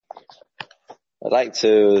I'd like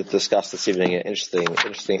to discuss this evening an interesting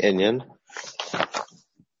inyan.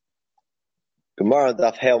 Gemara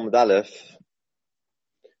Daf Heil Mud Aleph.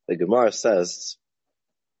 The Gemara says,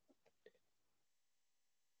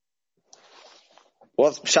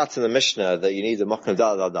 what's pshat in the Mishnah that you need a mokna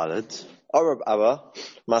dalad dalad? Orab Abba,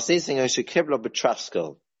 masising oshikibla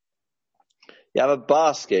betraskel. You have a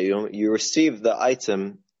basket. You receive the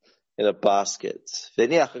item in a basket.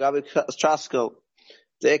 V'niach agabi traskel.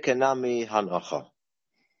 De'ekanami hanacha.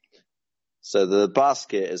 So the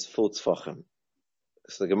basket is full tefachim.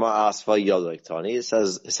 So the Gemara asks for yodoi Tani. It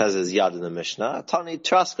says his yad in the Mishnah. Tani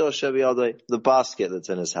traskel should be yodoi, the basket that's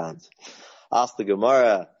in his hand. Ask the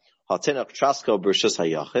Gemara, hatinach traskel b'rishus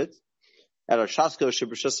hayachid. Elo traskel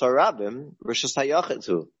should b'rishus harabim b'rishus hayachid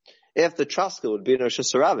too. If the traskel would be in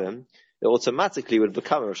rishus harabim, it automatically would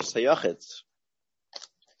become a rishus hayachid.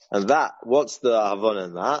 And that, what's the havon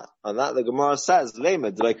in that? And that the Gemara says,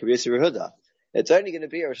 Lema d'lai Rabbi Yossi Yehuda. It's only going to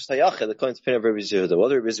be a Rosh Hayachid according to the opinion of Rabbi Yossi Yehuda. What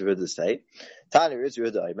does Rabbi Yossi Yehuda say? Tani Rabbi Yossi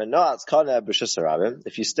Yehuda.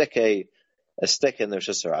 If you stick a stick in the Rosh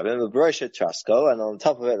Hashanah, the Barosh Trasko, and on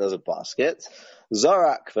top of it there's a basket.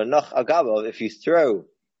 Zorak v'noch agabov. If you throw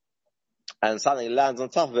and something lands on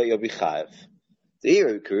top of it, you'll be chayav.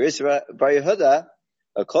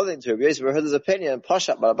 According to Rabbi Yossi Yehuda's opinion,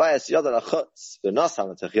 Pashat Balabayas Yodel Achutz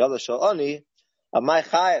v'Nosam Techiyada Shal Oni. Amay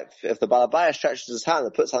chayav. If the Balabaya stretches his hand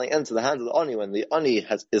and puts something into the hand of the Oni when the Oni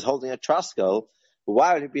is holding a trasko,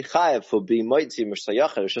 why would he be chayav for being moitzi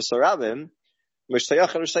mishtayachid rishus harabim?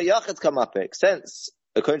 Mishtayachid rishayachid come up it. Since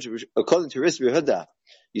according to Rabbi Yossi Yehuda,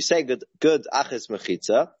 you say good achis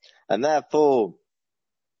mechitza, and therefore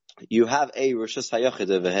you have a rishus hayachid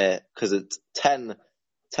over here because it's 10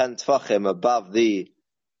 tefachim above the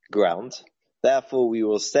ground. Therefore, we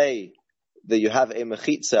will say that you have a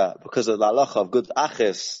mechitza because of the halacha of good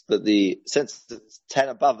achis, that since it's 10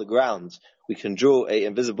 above the ground, we can draw a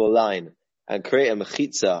invisible line and create a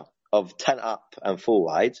mechitza of 10 up and 4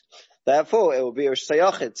 wide. Therefore, it will be a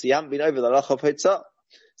shayachit. So you haven't been over the halacha of Hotzo'oh.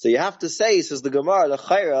 So you have to say, says the Gemara,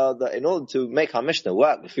 l'chayra, that in order to make our Mishnah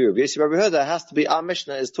work, if you're Rabbi Yossi Yehuda, it has to be our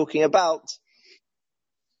Mishnah is talking about.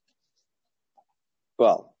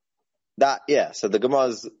 Well, so the Gemara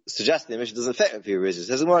is suggesting the Mishnah doesn't fit with Rabbi Yossi.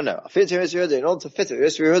 Says the Gemara, no. In order to fit with Rabbi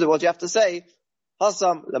Yossi Yehuda, what do you have to say?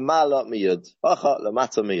 Hasam l'mala miyud, hacha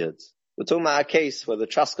l'mata miyud. We're talking about a case where the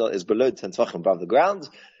traskel is below 10 tvachim above the ground,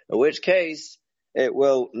 in which case it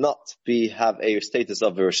will not have a status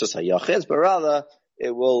of the rishus hayachid, but rather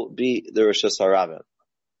it will be the rishus harabim.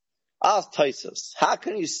 Ask Taisus, how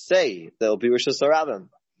can you say there will be rishus harabim?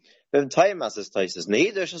 It might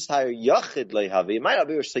not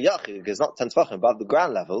be rishus hayachid because it's not 10 tvachim above the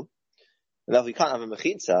ground level, and therefore you can't have a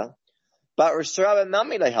mechitza. But rishus harabim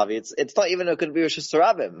nami lehavi, it's not even going to be rishus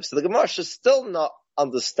harabim. So the Gemara should still not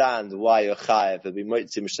understand why you're chayav to be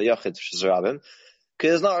moitzi mishtayachid rishus harabim,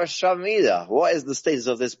 because it's not rishus harabim either. What is the status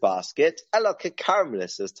of this basket? Elo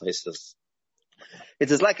kekarmelis, says Taisus. It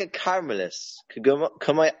is like a karmelis,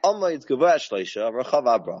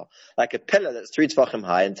 like a pillar that's 3 tvachim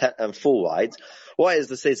high and 4 wide. What is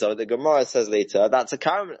the status of it? The Gemara says later, that's a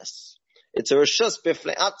karmelis. It's a rishus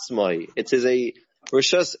bifnei atzmai. It is a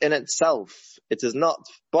rishus in itself. It is not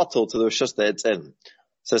bottled to the rishus that it's in.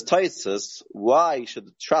 Says Taisus, why should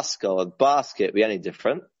the traskel and basket be any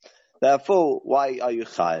different? Therefore, why are you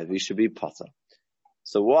chayav? You should be potter.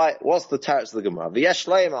 So what's the teretz of the Gemara? V'yesh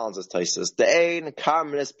leim answers Taisus, the ein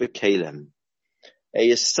karmelis b'kelim. A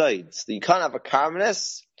yesod. You can't have a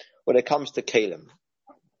karmelis when it comes to kelim.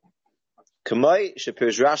 Kamoi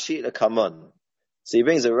shepirish Rashi lekamon. So he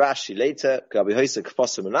brings a Rashi later, Gabi Hoisa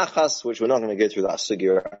K'posim Menachas, which we're not going to go through that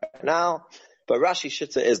sugya right now. But Rashi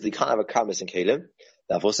Shitta is that you can't have a karmelis in kelim.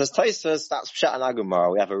 Therefore says Taisus, that's Pshat and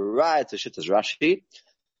Gemara. We have a riot to Shitta's Rashi.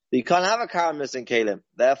 You can't have a karmelis in kelim.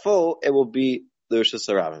 Therefore, it will be the rishus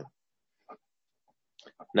harabim.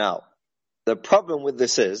 Now, the problem with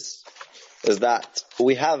this is that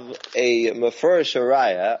we have a mefurish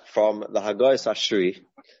raya from the Hagoyos Ashri.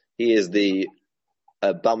 He is the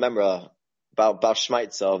Bal Memra, Bal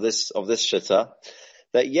Shmaitza of this shitta,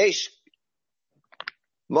 that yesh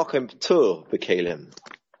mokem p'tur b'kelim.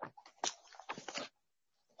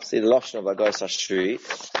 See the lashon of Hagoyos Ashri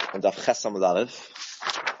and Daf Ches Amud Aleph,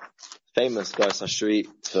 famous Hagoyos Ashri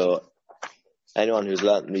for anyone who's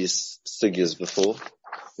learnt these sugyas before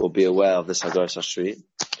will be aware of this Hagoyos Ashri.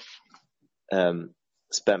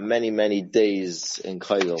 Spent many days in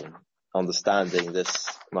Koilel understanding this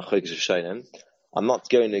Machlokes Rishonim. I'm not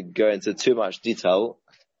going to go into too much detail.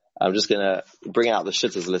 I'm just going to bring out the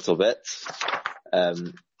shittas a little bit. Let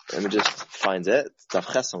me just find it.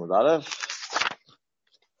 Daf Ches Amud Aleph.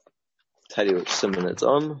 Tell you which simon it's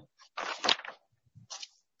on.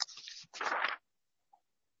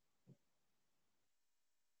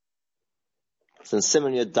 It's in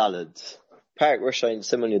Siman Yud Daled. Parak Rishon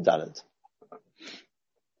Siman Yud Daled.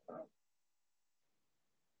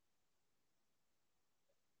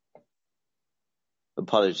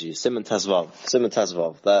 Apologies. Siman Tezvav.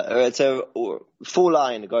 It's a full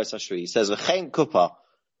line. Goes Ashri. He says, "V'chein kupa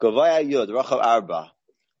govaya yud rachav arba."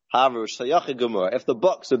 However, if the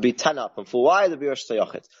box would be 10 up and full wide, it would be Rosh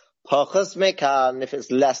Sayachit. Pachas mekan, if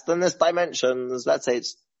it's less than this dimensions, let's say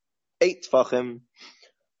it's 8 tfachim,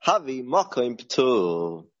 havi makoim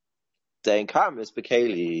p'tur, de'en karmis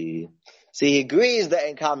b'keli. See, he agrees that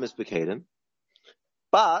en karmis b'kelim,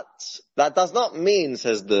 but that does not mean,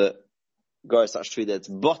 says the Goros Ashri, that it's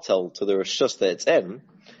bottled to the Rishus that it's in.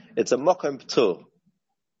 It's a makoim p'tur.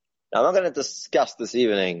 Now, I'm not going to discuss this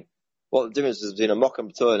evening what the difference is between a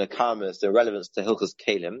Mokum P'tur and a Karmis, the relevance to Hilchos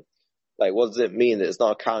Kelim. Like, what does it mean that it's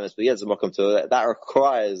not a Karmis, but yet it's a Mokum P'tur? That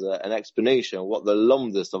requires an explanation of what the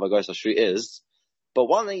lomdus of Goros Ashri is. But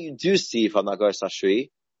one thing you do see from that Goros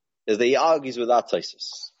Ashri is that he argues with our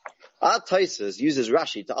Taisus. Our Taisus uses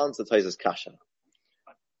Rashi to answer Taisus' kasha.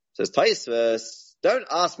 Says Taisus, don't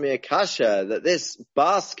ask me a kasha that this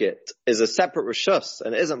basket is a separate Rishus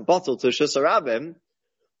and isn't bottled to Rishus Harabim,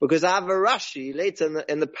 because I have a Rashi later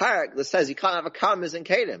in the parak that says you can't have a karmis in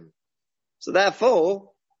Kalim. So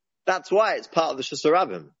therefore, that's why it's part of the Shus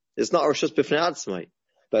Harabim. It's not a Rishus B'fnei Atzmai.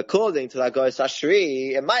 But according to that Goros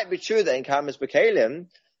Ashri, it might be true that in karmis b'Kalim,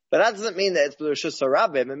 but that doesn't mean that it's the Rishus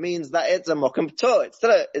Harabim. It means that it's a Mokum P'tur.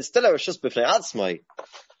 It's still a Rishus B'fnei Atzmai.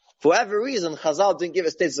 For whatever reason, Chazal didn't give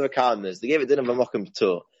it status of a karmis. They gave it din of a Mokum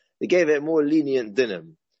P'tur. They gave it more lenient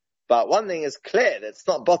dinim. But one thing is clear, that it's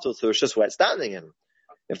not bottled to a Rishus where it's standing in.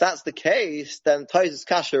 If that's the case, then Taisus'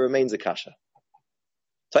 kasha remains a kasha.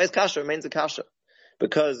 Taisus' kasha remains a kasha.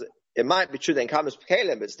 Because it might be true that in Karmis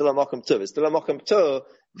P'kelim, but it's still a Mokum P'tur. It's still a Mokum P'tur.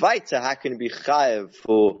 Vaita, how can you be chayev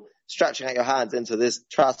for stretching out your hands into this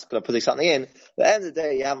trask and putting something in? At the end of the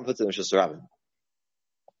day, you haven't put it in Rishus Harabim.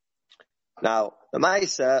 Now, the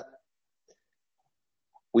Ma'isa,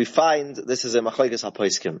 we find this is a Machlokes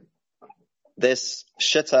HaPoskim. This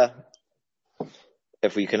shitta,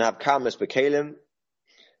 if we can have Karmis P'kelim,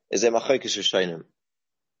 is a Machlokes Rishonim.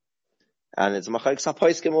 And it's a Machlokes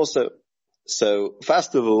HaPoskim also. So,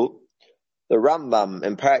 first of all, the Rambam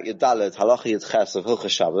in Parak Yud Daled Halacha Yud Ches of Hilchos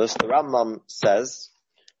Shabbos, the Rambam says,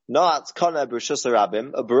 Noat Kona B'Rishus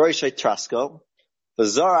Harabim, a B'roshei Trasko,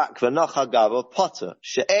 V'zorak V'nocha Gavo Potter,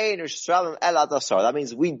 She'ein Rishus Harabim El Adasar. That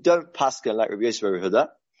means we don't paskin like Rabbi Yosef Yehuda.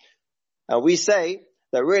 And we say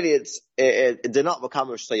that really it did not become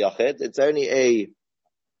Rosh Sayachid. It's only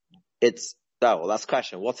that's the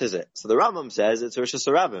question. What is it? So the Rambam says it's Rishus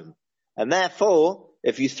Harabim. And therefore,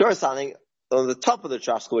 if you throw something on the top of the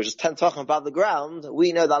traskel, which is 10 tefachim above the ground,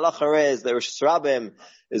 we know that halacha is that Rishus Harabim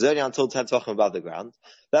is only until 10 tefachim above the ground.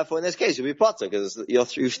 Therefore, in this case, you'll be potter, because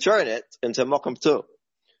you've thrown it into Mokum P'tur.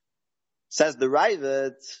 Says the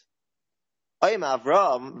Ravid, Oyim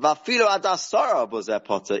Avram, Vafilo Adasara Bozeh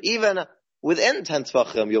Potter. Even within 10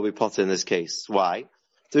 tefachim, you'll be potter in this case. Why?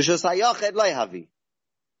 Rishus Hayachid Lo Havi.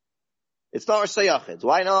 It's not Rosh Sayachid.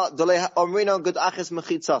 Why not? Omrino Gud Achis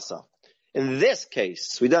Mechitzasa. In this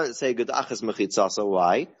case, we don't say Gud Achis Mechitzasa.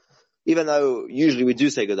 Why? Even though usually we do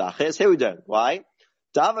say Gud Achis, here we don't. Why?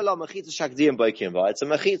 Davela Mechitza Shakdiyim Boikimba. It's a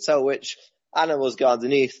Mechitza which animals go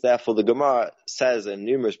underneath. Therefore, the Gemara says in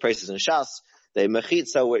numerous places in Shas, the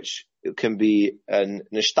Mechitza which can be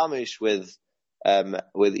nishtamish with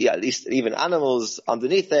at least even animals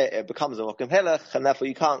underneath it becomes a Mokum Hilach, and therefore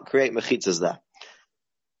you can't create Mechitzas there.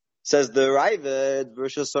 Says the Ravid,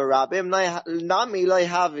 Rishus Harabim Nami Lo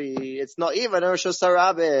Havi. It's not even a Rishus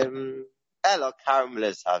Harabim. Elo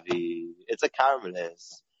Karmelis Havi. It's a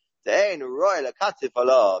Karmelis. You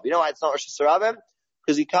know why it's not Rishus Harabim?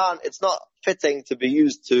 Because it's not fitting to be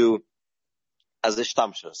used as a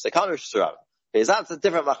shtamshus. They can't Rishus Harabim. Because that's a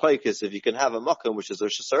different machlokes. If you can have a mokum which is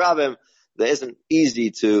Rishus Harabim, that isn't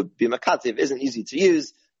easy to be makativ, isn't easy to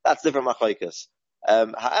use, that's different machlokes.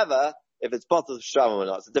 However, if it's bottled of Shramim or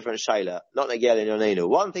not, it's a different shayla. Not Negel in Yonenu.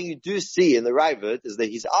 One thing you do see in the Ravid is that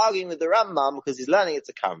he's arguing with the Rambam because he's learning it's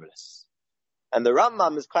a Karmelis. And the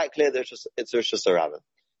Rambam is quite clear that it's Rishus Harabim.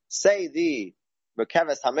 Say the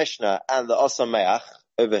Merkeves HaMishnah and the Osameach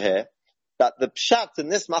over here, that the pshat in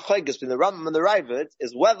this machlokes between the Rambam and the Ravid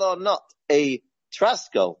is whether or not a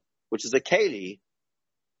traskel, which is a keli,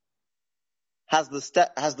 has the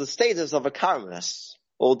status of a Karmelis.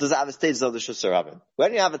 Or does it have the status of the Rishus Harabim?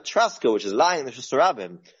 When you have a traska which is lying in the Rishus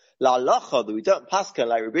Harabim, la halacha that we don't paskin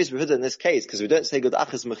like Rabbi Yosef Yehuda in this case, because we don't say Gud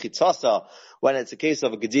Achis Mechitzasa when it's a case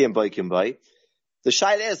of a Gediyim Boikim Bay. The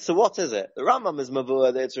shayla is, so what is it? The Rambam is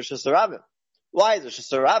mavur that it's Rishus Harabim. Why is it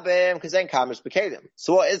Rishus Harabim? Because then Karmelis B'Kelim.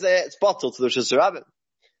 So what is it? It's bottled to the Rishus Harabim.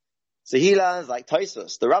 So he learns like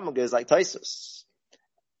Tosfos. The Rambam goes like Tosfos.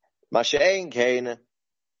 Masha'ein Kain,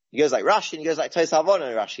 he goes like Rashi, and he goes like Tos Havon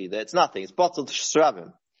and Rashi, that it's nothing, it's bottled to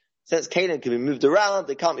Shesarabim. Since Canaan can be moved around,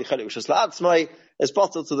 it can't be Chelik Rishus La'atzmai, it's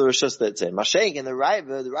bottled to the Rishus that's in. Masha'ein Kain, the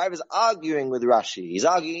Riva is arguing with Rashi. He's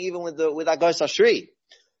arguing even with that Gos Ashri.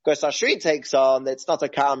 Gos Ashri takes on that it's not a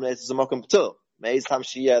Karmelis, it's a Mokum P'tur. Me'ez Tam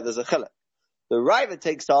Shiyah, there's a Chelik. The Riva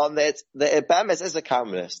takes on that it Be'emes is a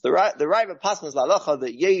Karmelis. The Riva passes La'alocha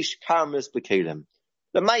that Yesh Karmelis B'Kelim.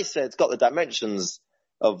 The Maisa, it's got the dimensions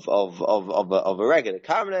of a regular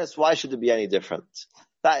Karmelis. Why should it be any different?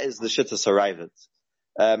 That is the Shittas Haravid.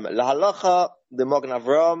 Lahalacha, the Mogen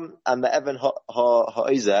Avram and the Evan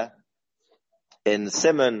Ha'izeh in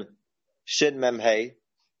Simon Shin Mem Hey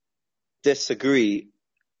disagree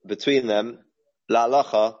between them.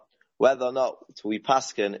 Lahalacha, whether or not we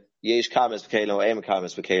paskin Yesh Karmelis B'Kelim or Eim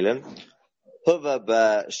Karmelis B'Kelim. Huva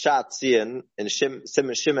b'Shat Tzion in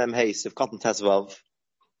Simon Shin Mem Hey Sivkot and Tesvav.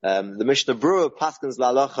 The Mishnah Brewer paskins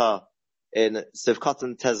la'alocha in Sivkot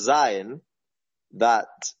and Tezayin that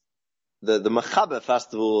the Mechaber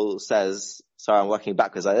first of all says, sorry, I'm working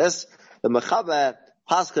backwards like this. The Mechaber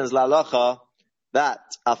paskins la'alocha that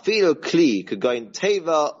afilu kli could go in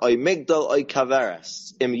teva oy migdal oy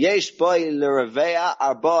kaveres im yesh boy l'reveya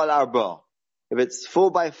arba al-arba. If it's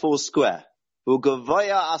 4x4 square,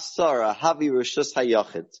 v'gavoya asara havi rishus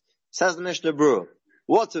hayachid. Says the Mishnah Brewer,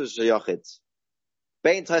 what is hayachid?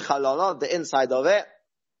 Bein Techalana, the inside of it.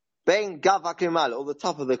 Bein Gava Kimal, or the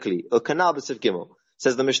top of the Kli. Or Kanal B'Siv Gimel.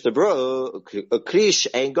 Says the Mishnah Bro, a Klish,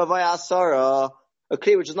 Ein Gavaya Asara, a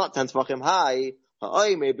Kli which is not 10 Tvachim high,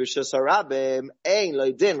 Ha'oime B'Shus Harabim, Ein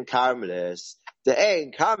Loidin Karmelis, the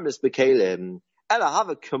Ein Karmelis B'Kelim, Ela have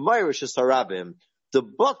a Kamay Rishus Harabim, the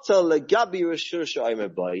Bottle Legabi Rishus Ha'oime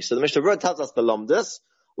Boy. So the Mishnah Bro tells us the Lomdus.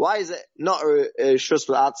 Why is it not Rishus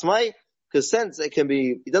L'Atzmai? Because since it can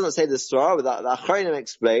be, he doesn't say the Torah, but the Achronim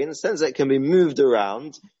explains, since it can be moved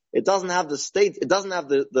around, it doesn't have the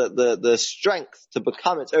strength to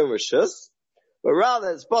become its own Rishus, but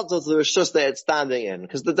rather it's bottled to the Rishus that it's standing in.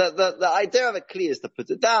 Because the idea of a Kli is to put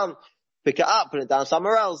it down, pick it up, put it down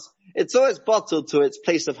somewhere else. It's always bottled to its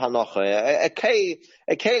place of Hanocha. A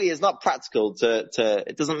Kli is not practical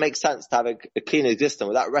it doesn't make sense to have a Kli in existence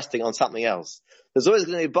without resting on something else. There's always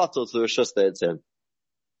going to be bottled to the Rishus that it's in.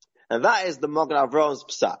 And that is the Mogen Avram's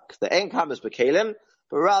psak. The Ein Karmelis B'Kelim,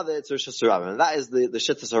 but rather it's Rishus Harabim. And that is the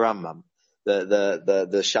Shittas Harambam.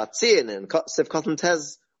 The Shatzin in Sivkot and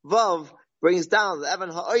Tez Vav brings down the Evan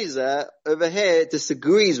Ha'izeh over here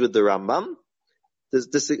disagrees with the Rambam.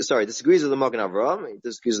 Disagrees with the Mogen Avram. He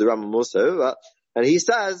disagrees with the Rambam also. And he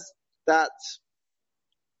says that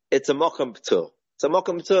it's a Mokum P'tur. It's a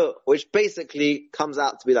Mokum P'tur, which basically comes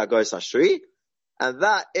out to be like Gos Ashri. And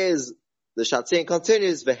that is the Shatzin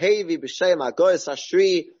continues, V'hevi b'shem ha'goyes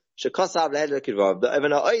hashri shekosav lehed lekidvav. The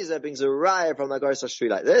Evan Ha'izeh brings a raya from the Gos Ashri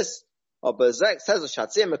like this. Or Bezek says the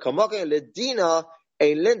Shatzin mekomokin ledina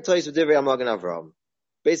ein lintois v'divrei Mogen Avram.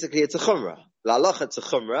 Basically, it's a chumrah. La'aloch it's a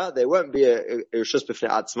chumrah. There won't be a rishus b'fnei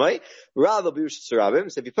atzmai. Rather, be rishus harabim.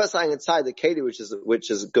 So if you put something inside the keli, which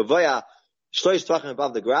is gavoya shloish tvachim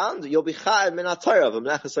above the ground, you'll be chayav min ha'torah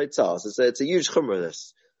v'mnachas ha'tzah. So it's a huge chumrah.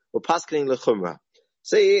 This we're paskening the chumrah.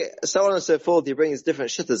 See, so on and so forth, he brings different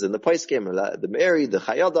shittas in the poskim, the Meiri, the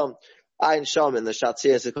Chayodam, Ayin Sham, and the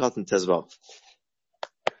Shatzir, Sikot, and Tezvav.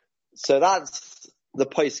 So that's the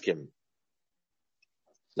poskim.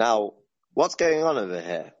 Now, what's going on over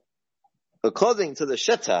here? According to the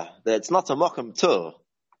shitta, that it's not a Mokum Tur,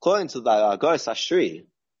 according to the Gos Ashri,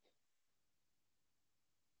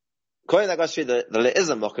 that it is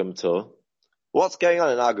a Mokum Tur, what's going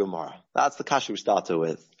on in our Gemara? That's the kasha we started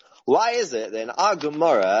with. Why is it that in our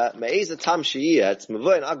Gemara, Me'ez Tam Shiyah, it's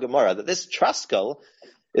Mavoi in our Gemara, that this traskel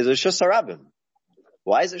is a Rishus Harabim?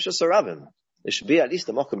 Why is it Rishus Harabim? There should be at least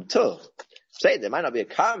a Mokum Tur. Say there might not be a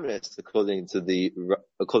Karmelis according to the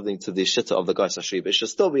Shitta of the Gos Ashri, but it should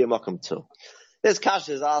still be a Mokum Tur. This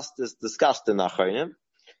kasha is discussed in Achronim,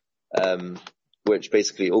 which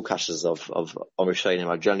basically all kashas of Rishonim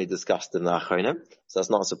are generally discussed in the Achronim, so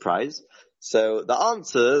that's not a surprise. So the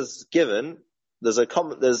answers given, there's a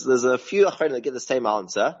few Achronim that give the same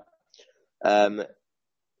answer. The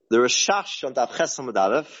Rashash on Daf Ches Amud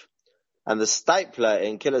Aleph and the Stipler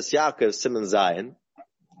in Kilos Yaakov Simon Zion,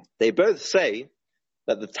 they both say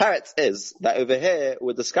that the teretz is that over here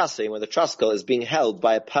we're discussing when the traskel is being held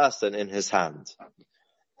by a person in his hand.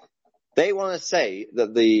 They want to say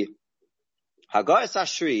that the Hagayas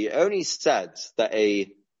Ashri only said that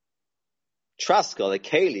a traskel, a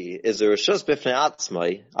keli, is a rishus b'fnei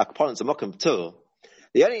atzmai, akpon to mokum p'tur.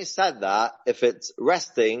 They only said that if it's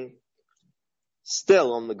resting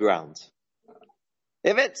still on the ground.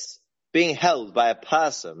 If it's being held by a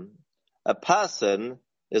person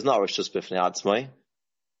is not Rishus Bifnei Atzmai.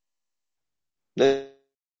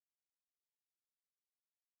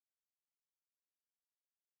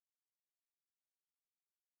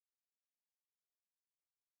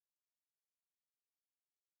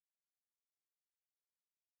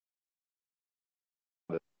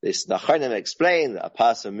 This Nachronim explain that a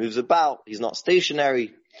person moves about, he's not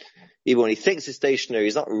stationary. Even when he thinks he's stationary,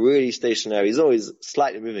 he's not really stationary, he's always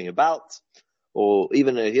slightly moving about. Or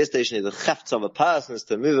even if he is stationary, the chefts of a person is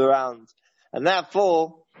to move around. And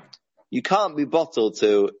therefore, you can't be bottled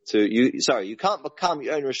you can't become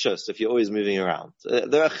your own Rishus if you're always moving around.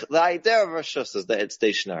 The idea of Rishus is that it's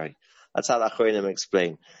stationary. That's how the Achronim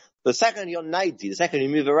explain. The second you're 90, the second you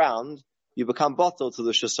move around, you become bottled to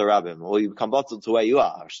the Shus Harabim, or you become bottled to where you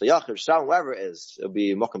are. Wherever it is, it'll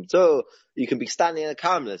be Mokum Tu, you can be standing in a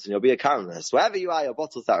Carmelist, and you'll be a Carmelist. Wherever you are, you're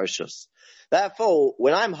bottled to that Rishus. Therefore,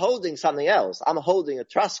 when I'm holding something else, I'm holding a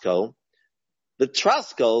Traskel, the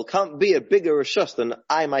Traskel can't be a bigger Rishus than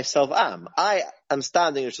I myself am. I am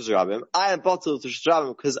standing in Shus Harabim, I am bottled to Shus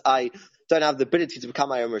Harabim because I don't have the ability to become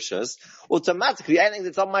my own Rishus. Automatically, anything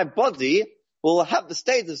that's on my body will have the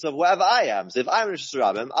status of wherever I am. So if I'm in Shus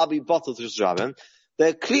Harabim, I'll be bottled to Shus Harabim.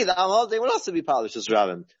 The Kli that I'm holding will also be part of Shus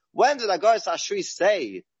Harabim. When did Agoras Ashri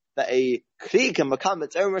say that a Kli can become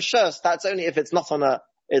its own Rishus? That's only if it's not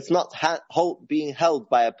being held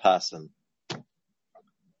by a person.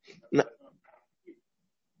 No.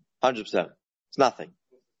 100%. It's nothing.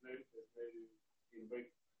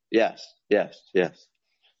 Yes.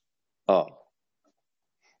 Oh.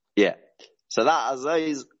 Yeah. So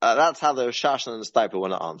that's how the Shashan and the Stiper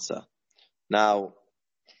want to answer. Now,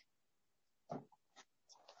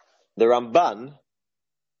 the Ramban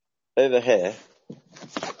over here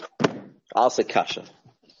asks a kasha.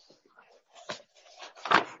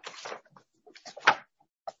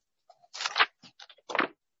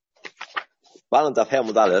 Balan Daf Hei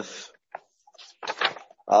Amud Aleph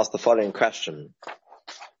asks the following question.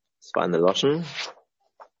 Let's find the Lashon.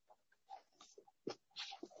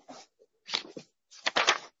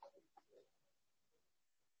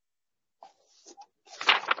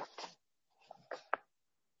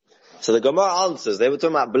 So the Gemara answers, they were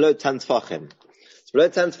talking about below 10 Tfachim. So below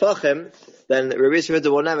 10 Tfachim, then Rabbi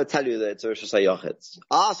Yisrael will never tell you that it's a Rosh Hashanah.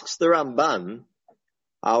 Asks the Ramban,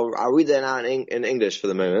 I'll read it now in English for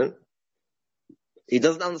the moment. He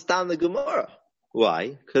doesn't understand the Gemara.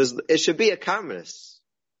 Why? Because it should be a Carmelist.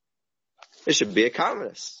 It should be a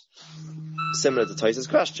Carmelist. Similar to Tosa's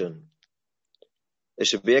question. It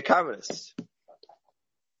should be a Carmelist.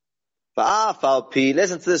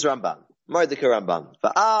 Listen to this Ramban. Mordecai Ramban.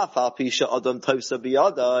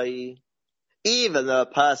 Even though a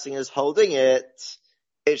person is holding it,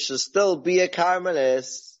 it should still be a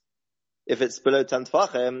Carmelist if it's below 10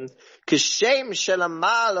 Tfachim. Kishem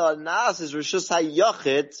shelamala nas is rishus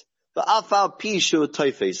hayochid va'afal pishu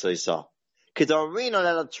toifei soisa. Kidorin on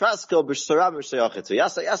a trasko b'shtaram b'shtayochid.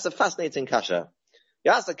 Yes, a fascinating kasha.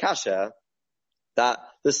 Yes, a kasha that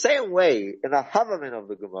the same way in the Havamin of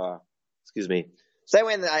the Gemara, same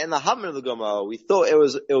way in the Havamin of the Gemara, we thought it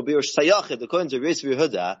would be Rosh Hashanah according to Rabbi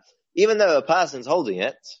Yehuda, even though a person's holding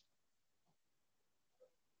it.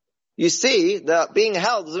 You see that being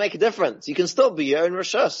held doesn't make a difference. You can still be your own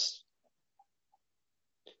Rishus.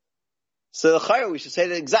 So we should say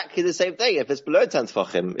exactly the same thing. If it's below 10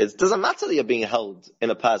 Tfachim, it doesn't matter that you're being held in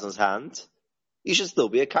a person's hand. You should still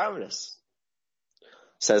be a Karmelis.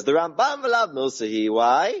 Says the Rambam V'lav Milsahi.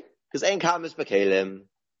 Why? Because ain't Karmelis B'Kelim.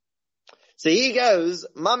 So he goes,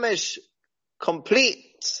 mamish,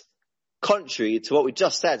 complete contrary to what we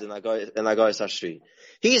just said in Agoras Ashri.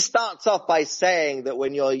 He starts off by saying that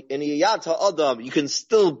when you're in Yad HaAdam, you can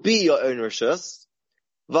still be your own Rishus.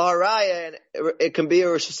 V'haraya, it can be a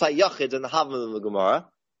Rishus HaYachid in the Havamin of the Gemara.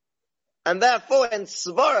 And therefore, in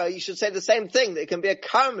Svara, you should say the same thing, that it can be a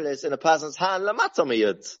Karmelis in a person's hand, Lamatam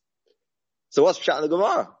Yud. So what's Pshat in the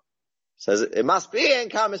Gemara? Says it must be in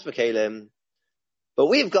Karmelis B'Kelim. But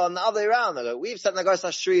we've gone the other way around. We've said Agoras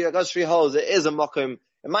Ashri holds it is a Mokum.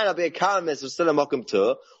 It might not be a Karmelis, but still a Mokum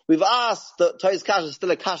too. We've asked that Toys Kasha is still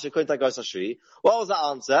a Kasha according to Agoras Ashri. What was the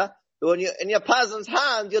answer? When you're in your person's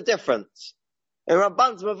hand, you're different. In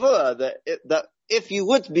Rabban's Mavur, that if you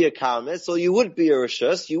would be a Karmelis, or you would be a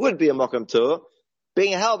Rishus, you would be a Mokum too,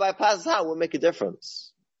 being held by a person's hand would make a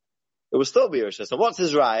difference. It would still be a Rishus. And what's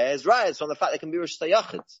his Raya? His Raya is from the fact that it can be Rishus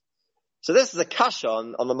HaYachid. So this is a kasha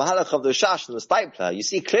on the Mahalach of the Shash and the Stipler. You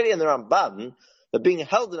see clearly in the Ramban that being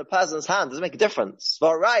held in a person's hand doesn't make a difference.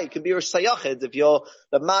 V'arai, it can be Rosh Hashanah if you're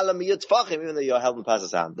the Malam Yud Tfachim, even though you're held in a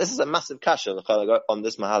person's hand. This is a massive kasha on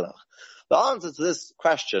this Mahalach. The answer to this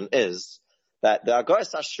question is that the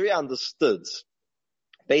Agoras Ashri understood,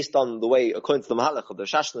 based on the way, according to the Mahalach of the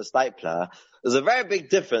Shashna Stipler, there's a very big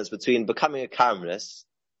difference between becoming a Karmelis,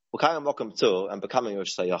 becoming a Mokum Tu, and becoming a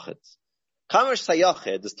Rosh Sayachid. Rosh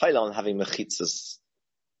Sayachid is Taila on having mechitzas.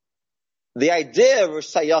 The idea of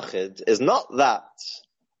Rosh Sayachid is not that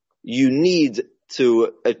you need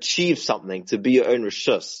to achieve something to be your own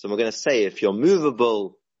Rishus. And we're going to say, if you're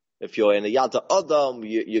movable, if you're in a Yada Adam,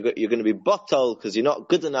 you're going to be bottled because you're not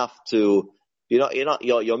good enough to,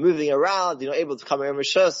 you're moving around, you're not able to come in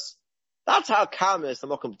Rishus. That's how Karmelis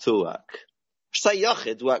and Mokum Tu work. Rosh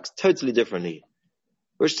Sayachid works totally differently.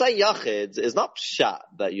 Rosh Sayachid is not pshat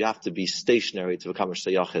that you have to be stationary to become Rosh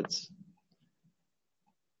Sayachid.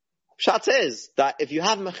 Pshat is that if you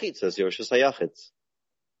have mechitzas, you're Rosh Sayachid.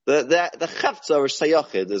 The chefza of Rosh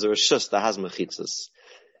Sayachid is a Rosh that has mechitzas.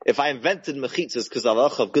 If I invented mechitzas because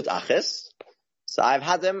of good aches, so I've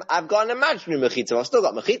got an imaginary mechitzah, I've still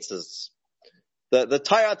got mechitzas. The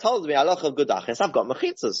Torah told me, alach of good aches, I've got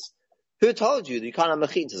mechitzas. Who told you that you can't have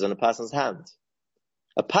mechitzas in a person's hand?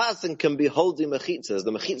 A person can be holding mechitzas.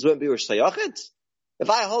 The mechitzas won't be Rosh Sayachid. If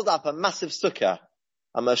I hold up a massive sukkah,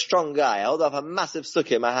 I'm a strong guy, I hold up a massive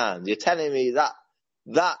sukkah in my hand, you're telling me that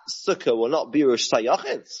sukkah will not be Rosh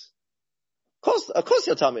Sayachid? Of course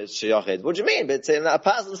you'll tell me it's Sayachid. What do you mean? But it's in a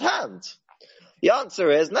person's hand. The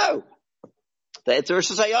answer is no. That it's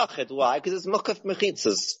Rosh Sayachid. Why? Because it's mukaf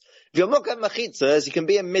mechitzas. If you're mukaf mechitzas, you can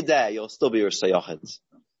be in midair, you'll still be Rosh Sayachid.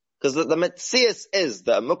 Because the metzias is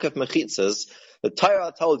that a mukaf mechitzas, the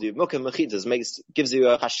Torah told you, mukaf mechitzas gives you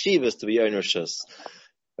a hashivas to be your own rishus.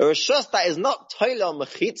 A rishus that is not toilet on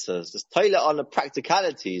mechitzas, it's toilet on the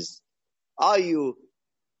practicalities. Are you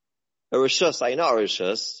a rishus? Are you not a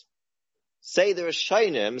rishus? Say the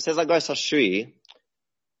Rishonim, says Agoras Ashri,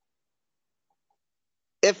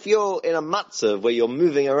 if you're in a matzav where you're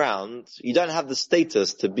moving around, you don't have the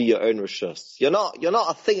status to be your own rishus. You're not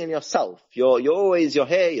a thing in yourself. You're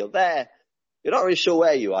here, you're there. You're not really sure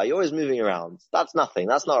where you are. You're always moving around. That's nothing.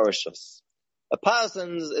 That's not a rishus. A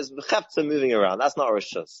person is b'chefta moving around. That's not a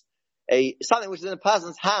rishus. Something which is in a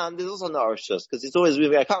person's hand is also not a rishus because it's always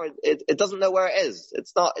moving. It doesn't know where it is.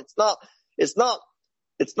 It's not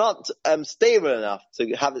stable enough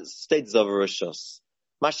to have its status of a rishus.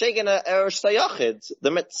 Mashegin a Rosh Sayachid,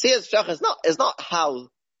 the Metzias Shach is not how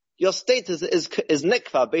your status is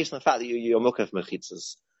nikva based on the fact that you're mukaf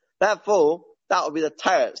mechitzas. Therefore, that would be the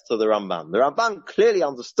teretz to the Ramban. The Ramban clearly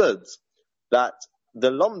understood that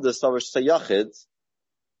the lomdus of Rosh Sayachid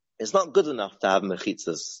is not good enough to have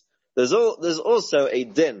mechitzas. There's also a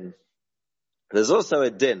din.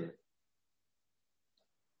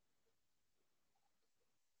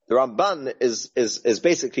 The Ramban is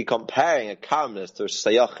basically comparing a karmelis to a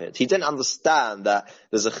sayachid. He didn't understand that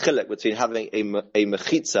there's a chiluk between having a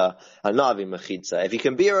mechitza and not having mechitza. If you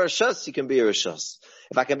can be a rishus, you can be a rishus.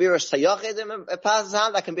 If I can be a sayachid in a person's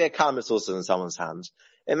hand, I can be a karmelis also in someone's hand.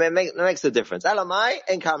 It makes a difference. Elamai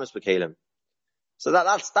in karmelis b'kelim. So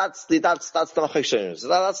that's the machik. So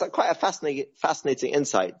that's quite a fascinating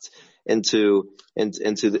insight into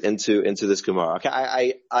this Gemara.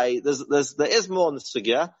 Okay, there is more on the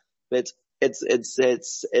sugya, but it's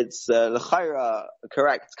l'chayra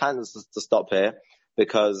correct kind of to stop here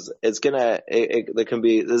because there's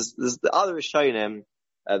the other Rishonim,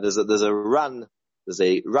 there's a run, there's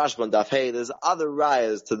a Rashban Daf Hey, there's other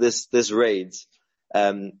rayas to this raid,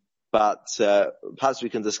 but perhaps we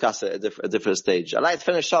can discuss it at a different stage. I'd like to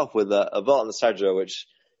finish off with a vote on the Sajra, which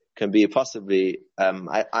can be possibly,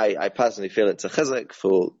 I personally feel it's a chizuk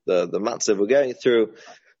for the matzav we're going through.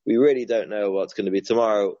 We really don't know what's going to be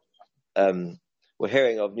tomorrow. We're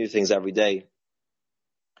hearing of new things every day.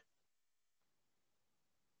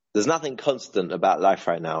 There's nothing constant about life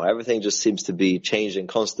right now. Everything just seems to be changing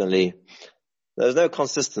constantly. There's no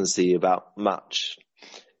consistency about much.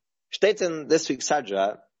 Steht in this week's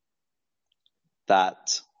Sadra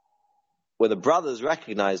that when the brothers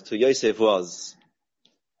recognized who Yosef was,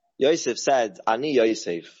 Yosef said, Ani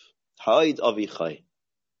Yosef, ha'od avichai.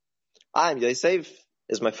 I am Yosef,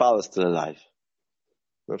 is my father still alive?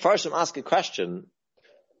 When Farshim ask a question,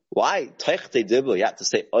 why Teichte Dibble, you have to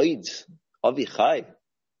say Oid avichai?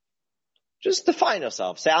 Just define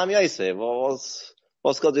yourself. Say, I'm Yosef. What's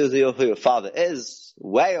got to do with who your father is,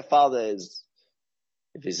 where your father is?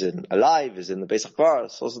 If he's alive, he's in the Beis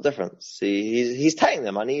HaKvaros, what's the difference? He's telling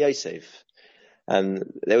them, Ani Yosef. And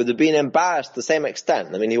they would have been embarrassed to the same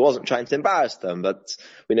extent. I mean, he wasn't trying to embarrass them, but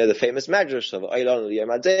we know the famous medrash of Oilon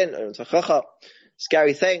Yom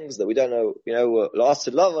scary things that we don't know, we're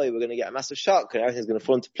going to get a massive shock and everything's going to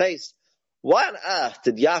fall into place. Why on earth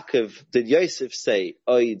did Yosef say,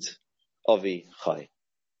 Oid Avi Chai?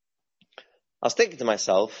 I was thinking to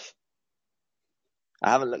myself, I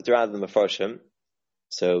haven't looked around the Mefarshim,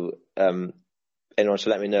 so anyone should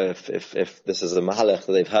let me know if this is a mahalach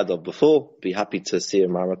that they've heard of before. Be happy to see a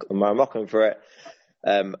maramakom for it.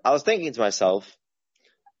 I was thinking to myself,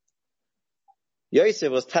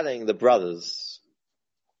 Yosef was telling the brothers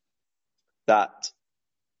that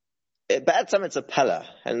Be'etzem it's a Pella,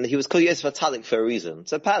 and he was called Yosef Atalik for a reason.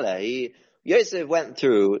 It's a Pella. Yosef went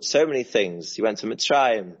through so many things. He went to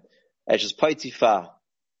Mitzrayim, Eshes Potiphar,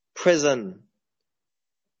 prison.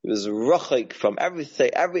 He was rochik from everything.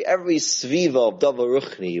 Every sviva of Davar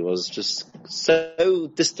Ruchni was just so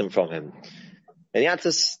distant from him, and he had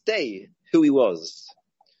to stay who he was.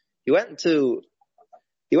 He was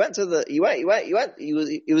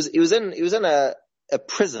in a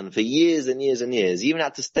prison for years and years and years. He even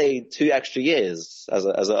had to stay 2 extra years as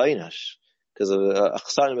a einash because of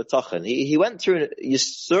achsanim b'tochen. He went through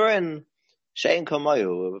Yisurin Shein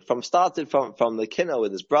Kamayu started from the Kino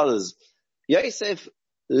with his brothers. Yosef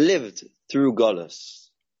lived through Golus.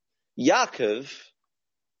 Yaakov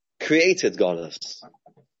created Golus.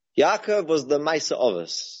 Yaakov was the Maisa of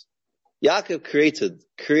us. Yaakov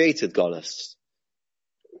created Golus.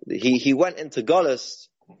 He went into Golus.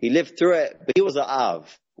 He lived through it, but he was an Av.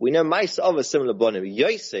 We know Maisa of us similar bonim.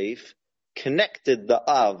 Yosef connected the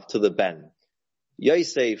Av to the Ben.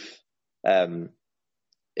 Yosef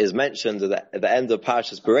is mentioned at the end of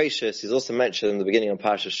Parashas Bereshis. He's also mentioned in the beginning of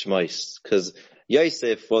Parashas Shmos, because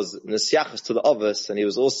Yosef was Nesiachas to the Avos, and he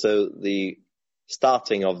was also the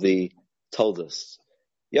starting of the Toldos.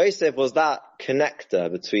 Yosef was that connector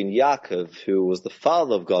between Yaakov, who was the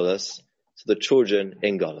father of Golus, to the children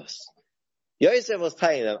in Golus. Yosef was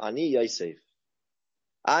telling them, Ani Yosef.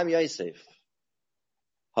 I'm Yosef.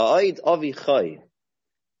 Ha'oid avi chai.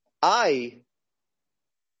 I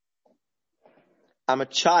am a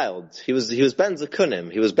child. He was Ben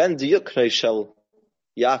Zakunim. He was Ben Diyukno Shel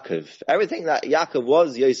Yaakov. Everything that Yaakov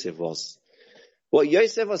was, Yosef was. What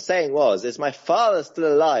Yosef was saying is my father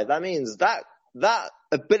still alive. That means that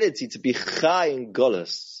ability to be chai in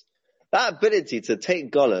Golus, that ability to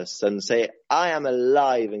take Golus and say, I am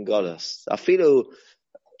alive in Golus. Afilu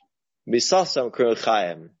misasam k'rul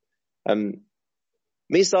chayim.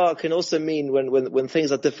 Misa can also mean when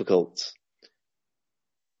things are difficult.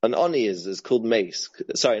 An oni is called mace.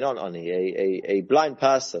 Sorry, not an oni, a blind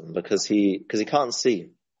person because he can't see.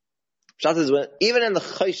 That is when, even in the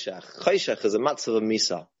choshech is a matzav of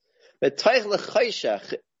misa. But toich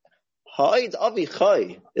lechoshech, ha'id avi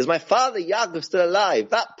chai, is my father Yaakov still alive?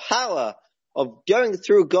 That power of going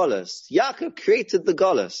through Golus. Yaakov created the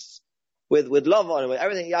Golus with love on it, with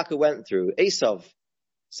everything Yaakov went through. Esav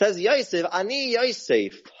says Yosef, Ani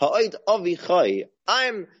Yosef, ha'id avi chai.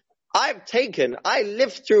 I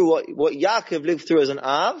lived through what Yaakov lived through as an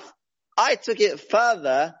Av. I took it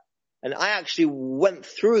further, and I actually went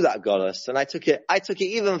through that Golus, and I took it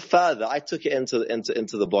even further. I took it into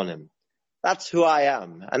the Bonim. That's who I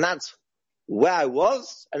am, and that's where I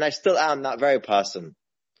was, and I still am that very person.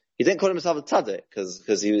 He didn't call himself a tzaddik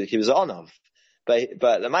because he was an onav,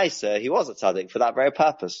 but Lemaisa he was a tzaddik for that very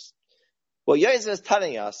purpose. What Yosef is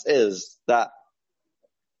telling us is that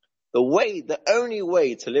the only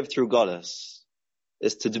way to live through Golus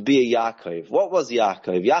is to be a Yaakov. What was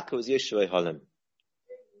Yaakov? Yaakov was Yeshua Holim.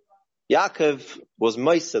 Yaakov was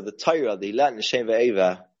Moisa, the Torah that he learned in Shem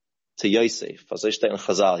Ve'eva to Yosef. As I state in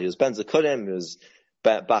Chazal, he was Ben Zakunim, he was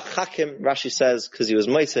Ba'chakim, Rashi says, because he was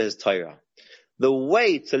Moisa his Torah. The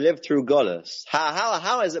way to live through Golus,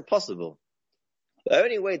 how is it possible? The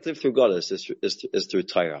only way to live through Golus is through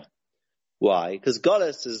Torah. Why? Because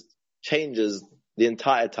Golus changes the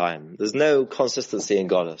entire time. There's no consistency in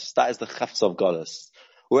Golus. That is the chefs of Golus.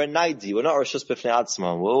 We're a Naidi. We're not Rishus B'fnei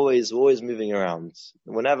Atzman. We're always moving around.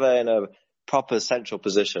 We're never in a proper central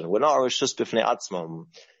position. We're not Rishus B'fnei Atzman.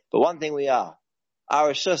 But one thing we are.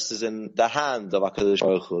 Our Rishus is in the hand of HaKadosh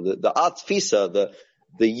Baruch Hu. The Atfisa,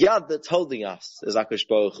 the Yad that's holding us is HaKadosh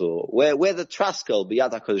Baruch Hu. We're the Traskel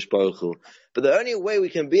b'Yad HaKadosh Baruch Hu. But the only way we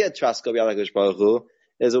can be a Traskel b'Yad HaKadosh Baruch Hu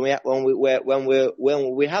is when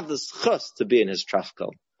we have the schus to be in his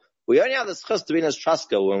Traskel. We only have the schus to be in his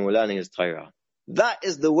Traskel when we're learning his Torah. That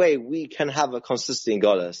is the way we can have a consistent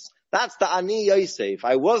Golus. That's the Ani Yosef.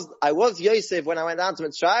 I was Yosef when I went down to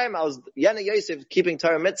Mitzrayim. I was Yana Yosef keeping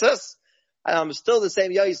Torah mitzvahs, and I'm still the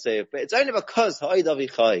same Yosef. But it's only because Ha'id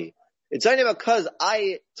Avichai. It's only because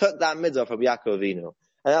I took that mitzvah from Yaakov Avinu.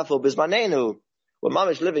 And therefore, Bismanenu, we're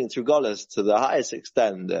mamish living through Golus to the highest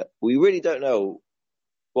extent that we really don't know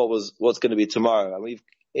what's going to be tomorrow. And we've,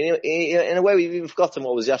 in a way, we've even forgotten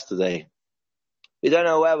what was yesterday. We don't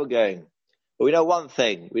know where we're going. But we know one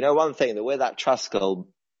thing. That we're that Traskel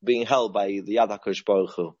being held by the Yad HaKadosh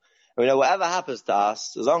Baruch Hu. we know whatever happens to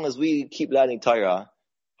us, as long as we keep learning Torah,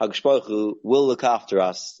 HaKadosh Baruch Hu will look after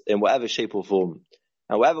us in whatever shape or form.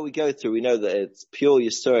 And whatever we go through, we know that it's pure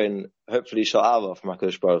Yisurin, hopefully Sha'ava from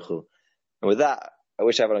HaKadosh Baruch Hu. And with that, I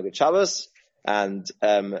wish everyone a good Shabbos. And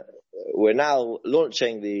we're now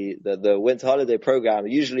launching the winter holiday program.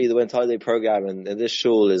 Usually the winter holiday program in this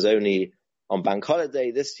shul is only on bank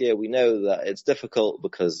holiday. This year we know that it's difficult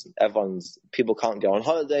because people can't go on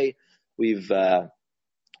holiday. We've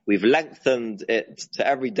lengthened it to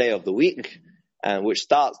every day of the week, which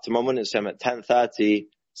starts tomorrow morning at 10:30.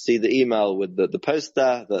 See the email with the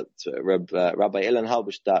poster that Rabbi Ilan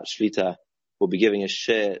Halberstadt Shlita will be giving a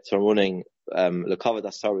share tomorrow morning. Lekavod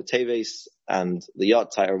Asar Teves, and the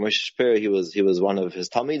Yahrzeit of Moshe Shapiro, he was one of his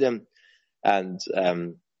Talmidim, and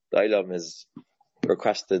the Olam is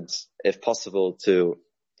requested, if possible, to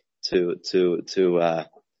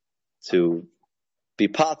be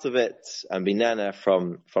part of it and be nana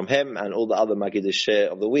from him and all the other Magidish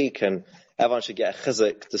share of the week, and everyone should get a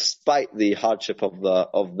chizuk despite the hardship of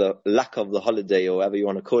the lack of the holiday, or whatever you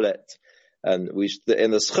want to call it. And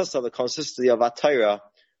in the schus of the consistency of our Torah,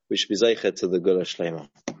 we should be zeicher to the Gula Shlema.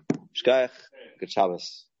 Shkayach, good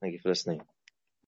Shabbos. Thank you for listening.